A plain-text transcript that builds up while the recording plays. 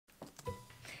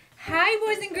Hi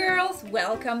boys and girls,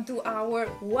 welcome to our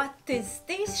What is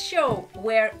this show,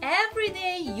 where every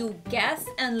day you guess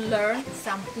and learn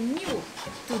something new.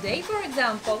 Today, for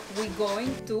example, we're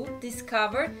going to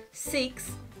discover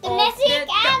 6 domestic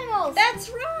animals. That's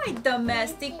right,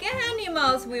 domestic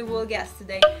animals we will guess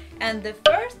today. And the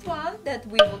first one that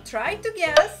we will try to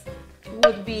guess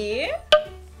would be...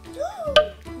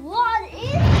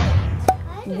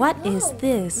 What is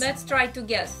this? Let's try to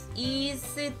guess.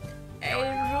 Is it a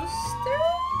rooster?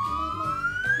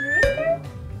 Rooster?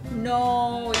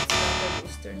 No, it's not a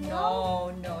rooster.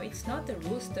 No, it's not a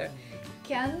rooster.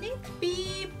 Can it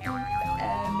be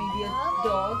maybe a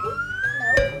dog?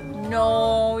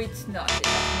 No, it's not.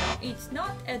 No, it's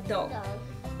not a dog.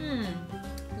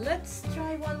 Let's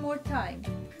try one more time.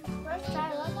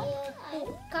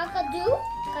 Cockatoo?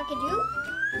 Cockatoo?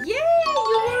 Yeah,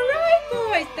 you were right,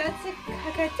 boys. That's a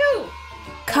cockatoo.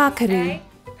 Cockatoo.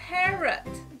 A parrot.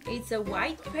 It's a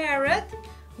white parrot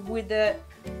with a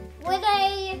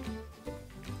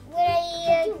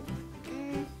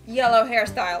yellow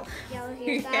hairstyle. Yellow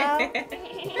hairstyle.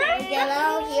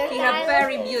 He's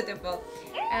very beautiful,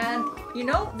 and you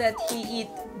know that he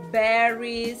eats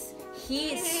berries.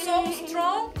 He is so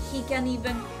strong. He can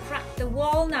even crack the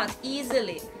walnut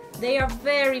easily. They are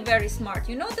very, very smart.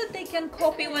 You know that they can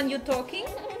copy when you're talking?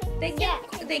 They can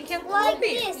Like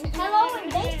copy. this. Hello,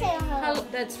 and they say hello.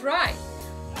 That's right.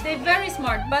 They're very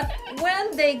smart, but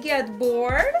when they get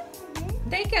bored,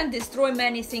 they can destroy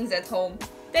many things at home.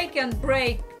 They can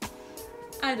break,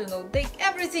 I don't know,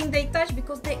 everything they touch,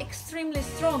 because they're extremely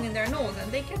strong in their nose,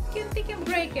 and they can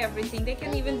break everything. They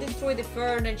can even destroy the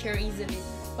furniture easily.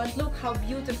 But look how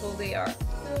beautiful they are.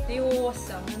 They're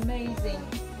awesome, amazing,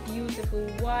 beautiful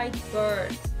white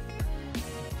birds.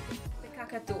 The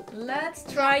cockatoo. Let's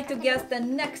try to guess the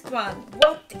next one.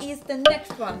 What is the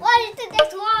next one? What is the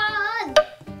next one?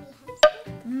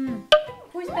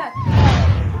 Who is that?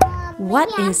 What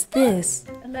is this?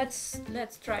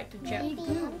 Let's try to check.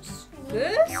 Goose.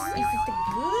 Goose? Is it a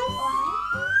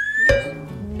goose?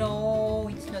 No,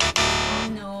 it's not.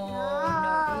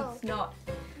 No, it's not.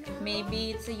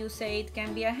 Maybe you say it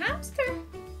can be a hamster?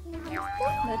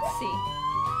 Let's see.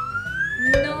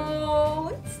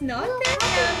 No, it's not a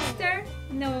hamster.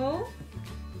 No.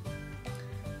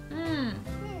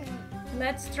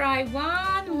 Let's try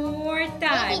one more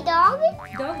time. Dog?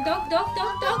 Dog.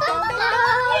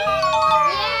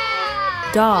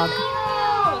 Dog.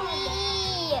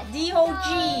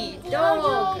 D-O-G.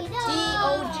 Dog.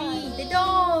 D-O-G. The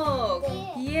dog.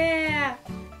 Yeah.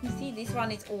 You see, this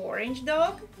one is orange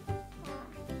dog.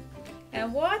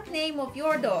 And what name of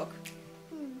your dog?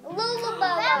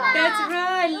 Lulubella. That's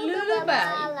right,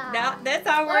 Lulubella. That's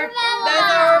our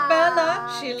Bella.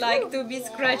 She likes to be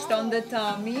scratched on the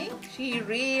tummy. She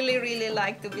really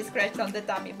likes to be scratched on the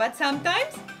tummy. But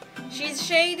sometimes she's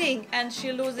shading and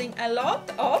she's losing a lot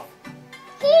of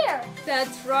Here.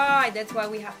 That's right. That's why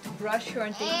we have to brush her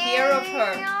and take care of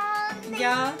her.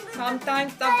 Yeah,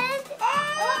 sometimes What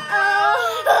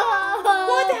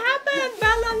happened?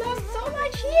 Bella lost so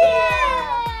much hair.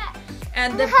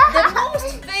 And the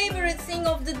most favorite thing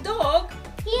of the dog,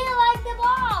 He likes the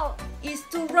ball. is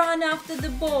to run after the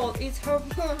ball. It's her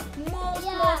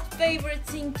most favorite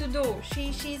thing to do.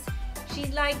 She's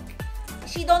like,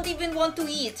 she don't even want to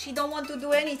eat. She don't want to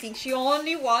do anything. She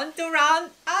only wants to run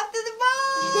after the ball.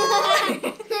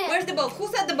 Where's the ball?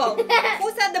 Who's at the ball?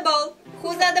 Who's at the ball?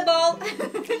 Who's at the ball?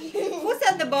 Who's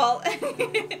at the ball?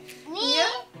 Me?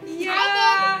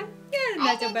 Yeah.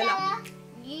 Yeah, Bella.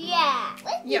 Yeah.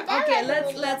 Okay,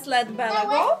 let's let Bella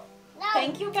go. No.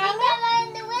 Thank you, Bella. Bella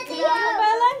in the Thank video. you,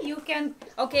 Bella. You can.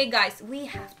 Okay, guys, we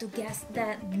have to guess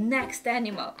the next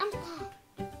animal.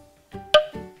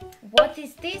 What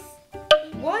is this?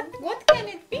 What can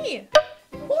it be?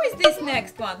 Who is this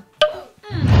next one?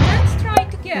 Let's try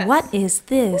to guess. What is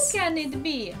this? Who can it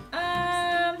be?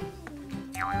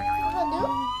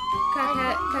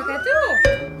 Cockatoo?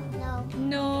 No.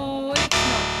 No, it's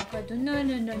not cockatoo.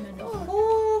 No.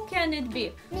 Who can it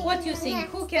be? What do you think?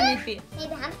 Who can it be?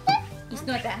 Maybe hamster? It's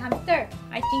not a hamster.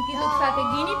 I think it looks like a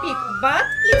guinea pig, but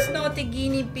it's not a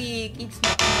guinea pig. It's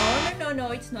not.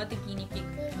 No, it's not a guinea pig.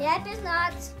 That is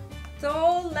not.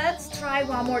 So let's try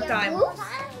one more time.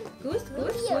 Goose?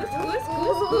 Goose. Yes!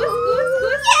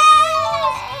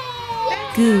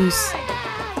 Goose.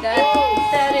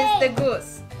 That is the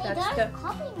goose. That's the.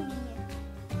 Copying me.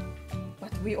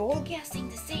 But we all guessing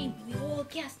the same. We all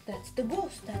guess that's the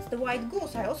goose. That's the white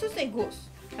goose. I also say goose.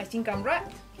 I think I'm right.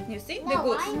 You see the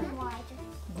goose. I'm white.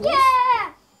 Goose.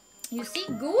 Yeah! You see,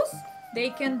 goose, they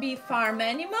can be farm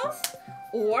animals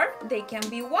or they can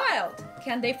be wild.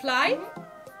 Can they fly?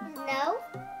 No.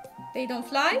 They don't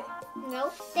fly?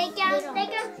 No. They can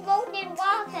float in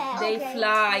water. They Okay.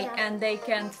 fly Yeah. and they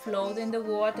can float in the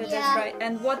water. That's Yeah. right.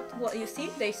 And what you see?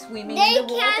 They swimming They in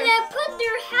the water. can put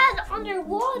their head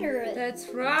underwater. That's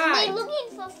They're right. looking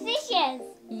for fishes.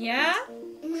 Yeah.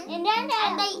 And then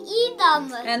they eat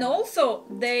them. And also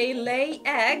they lay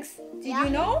eggs. Did Yeah. you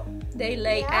know? They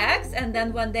lay Yeah. eggs, and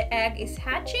then when the egg is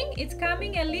hatching, it's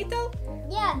coming a little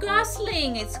Yeah.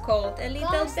 gosling. It's called a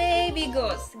little Gosling. baby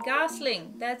goose.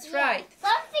 Gosling. That's right.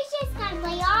 Some fishes can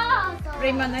lay also.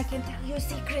 Raymond, I can tell you a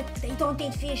secret. They don't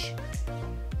eat fish.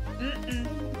 Mm-mm.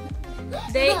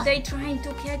 They trying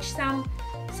to catch some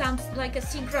like a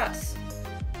seagrass.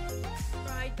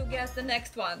 Try to guess the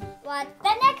next one. What?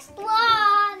 The next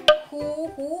one. Who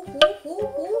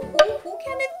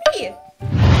can it be?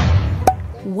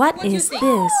 What What do you is think?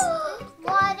 this?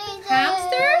 What is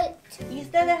Hamster? it? Is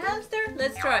that a hamster?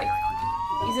 Let's try.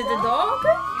 Is it a dog?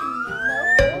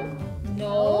 No.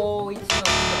 No, it's not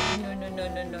a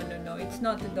dog. No. It's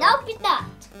not a dog. Nope, it's not.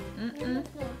 Mm-mm.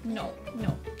 No.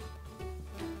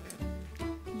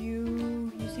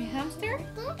 You say hamster?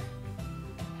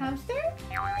 Hamster?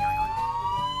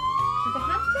 Is it a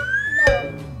hamster? No.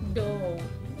 No.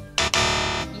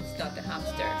 It's not a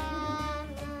hamster.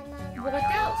 What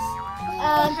else?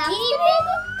 Guinea pig?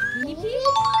 Guinea pig?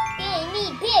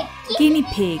 Guinea pig. Guinea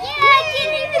pig. Yeah,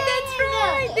 guinea pig. That's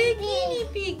right. The guinea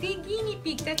pig. The guinea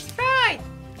pig. That's right.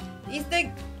 Is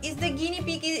the guinea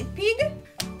pig a pig?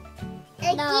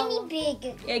 A guinea pig.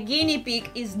 A guinea pig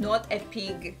is not a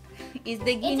pig. Is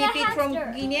the guinea a pig from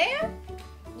hamster. Guinea?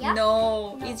 Yeah.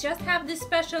 No, it just have this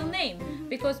special name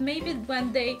because maybe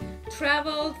when they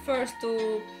traveled first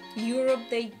to Europe,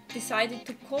 they decided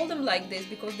to call them like this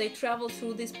because they traveled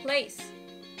through this place.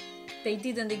 They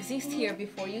didn't exist here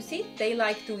before. You see, they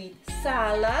like to eat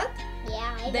salad.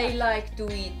 Yeah, They like to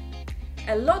eat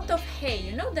a lot of hay.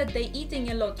 You know that they eating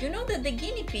a lot. You know that the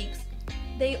guinea pigs,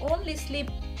 they only sleep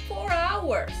 4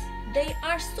 hours. They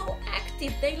are so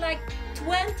active. They like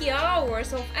 20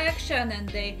 hours of action, and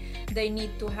they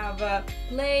need to have a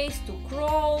place to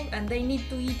crawl, and they need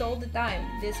to eat all the time.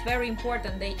 This is very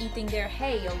important. They eating their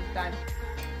hay all the time.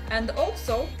 And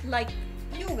also, like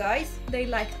you guys, they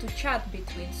like to chat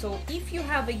between. So if you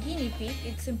have a guinea pig,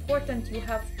 it's important you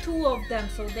have 2 of them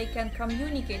so they can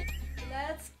communicate.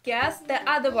 Let's guess the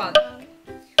other one.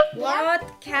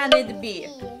 What can it be?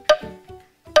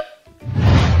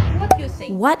 What do you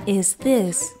think? What is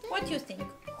this? What do you think?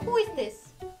 Who is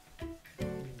this?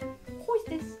 Who is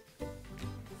this?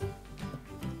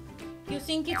 You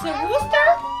think it's a rooster?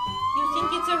 You think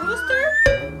it's a rooster?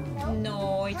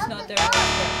 No, it's not a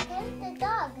rooster. That's the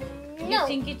dog. You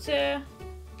think it's a...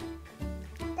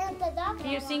 That's the dog.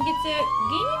 You think it's a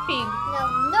guinea pig?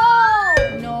 No.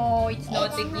 No, it's not a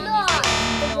It's guinea not pig.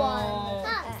 the one. No.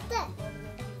 Hamster.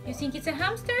 You think it's a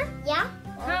hamster? Yeah.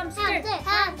 Hamster. Hamster.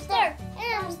 Hamster.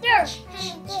 Hamster.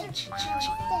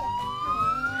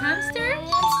 Hamster?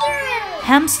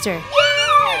 Hamster. Yeah,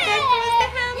 that was the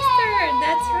hamster.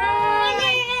 That's right.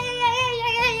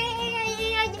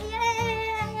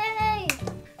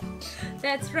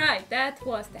 That's right. That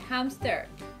was the hamster.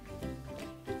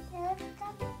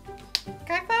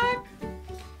 High five.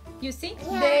 You see,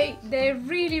 they're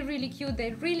really cute.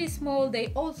 They're really small. They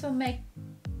also make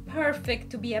perfect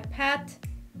to be a pet.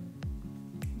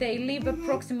 They live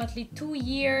approximately 2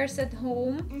 years at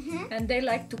home, and they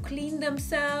like to clean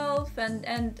themselves.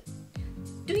 And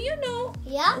do you know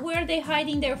Yeah. where they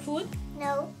hiding their food?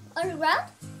 No. On the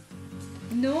ground?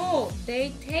 No,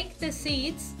 they take the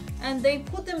seeds and they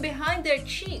put them behind their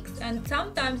cheeks, and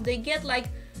sometimes they get like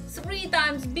 3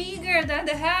 times bigger than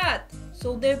the head.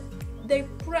 So they're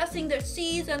pressing their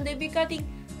seeds and they be cutting.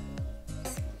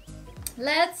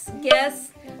 Let's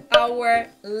guess our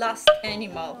last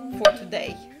animal for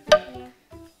today.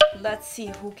 Let's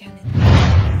see who can it be.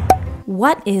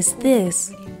 What is this?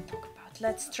 We didn't talk about.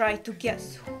 Let's try to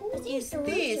guess. Who is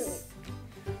this?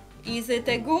 Is it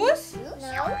a goose? No. Is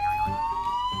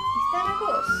that a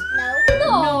goose?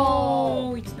 No.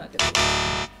 No, it's not a goose.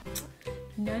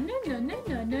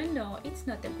 No, it's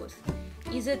not a goose.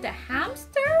 Is it a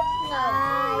hamster? No.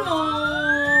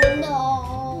 No. No.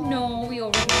 No, we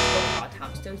already talked about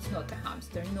hamster. It's not a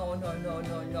hamster. No,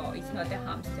 it's not a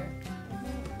hamster.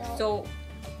 So,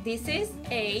 this is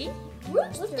a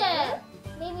Rooster.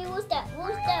 Maybe rooster.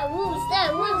 Rooster.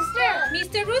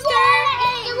 Mr. Rooster.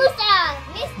 Hey, rooster.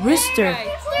 Rooster.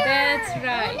 Right. That's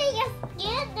right.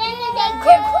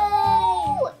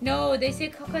 Cuckoo. No, they say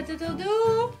cockatoo.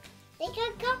 They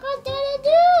can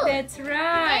cockatoo. That's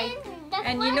right. The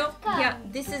And you know, mascot. yeah,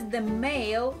 this is the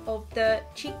male of the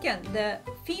chicken. The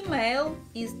female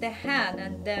is the hen,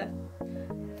 and the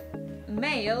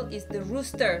male is the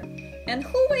rooster. And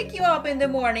who wake you up in the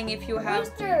morning if you have?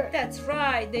 Rooster. That's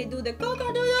right. They do the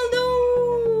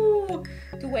cock-a-doodle-doo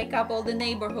to wake up all the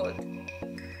neighborhood.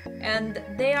 And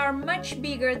they are much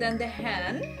bigger than the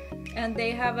hen, and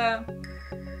they have a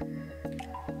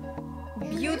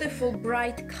beautiful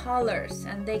bright colors,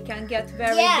 and they can get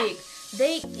very big.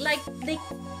 They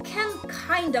can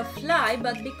kind of fly,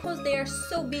 but because they are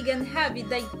so big and heavy,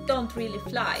 they don't really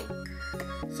fly.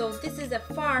 So this is a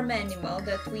farm animal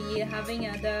that we having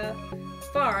at the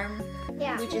farm,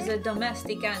 which is a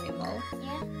domestic animal.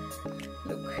 Yeah.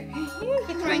 Look, he's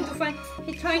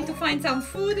trying to find some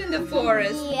food in the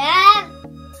forest. Yeah.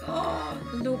 Oh,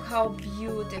 look how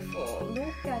beautiful.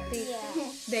 Look at it.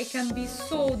 Yeah. They can be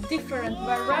so different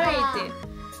variety.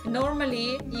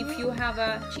 Normally, if you have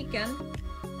a chicken,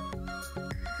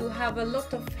 you have a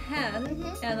lot of hen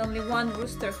and only one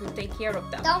rooster who take care of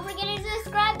them. Don't forget to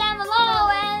subscribe down below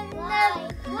and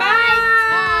Bye.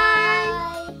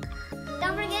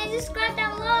 Don't forget to subscribe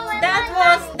down below and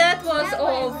That was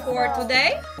all for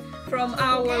today from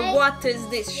our What Is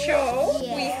This show.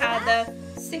 We had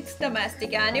 6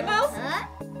 domestic animals,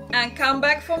 and come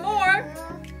back for more.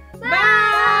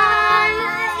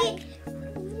 Bye.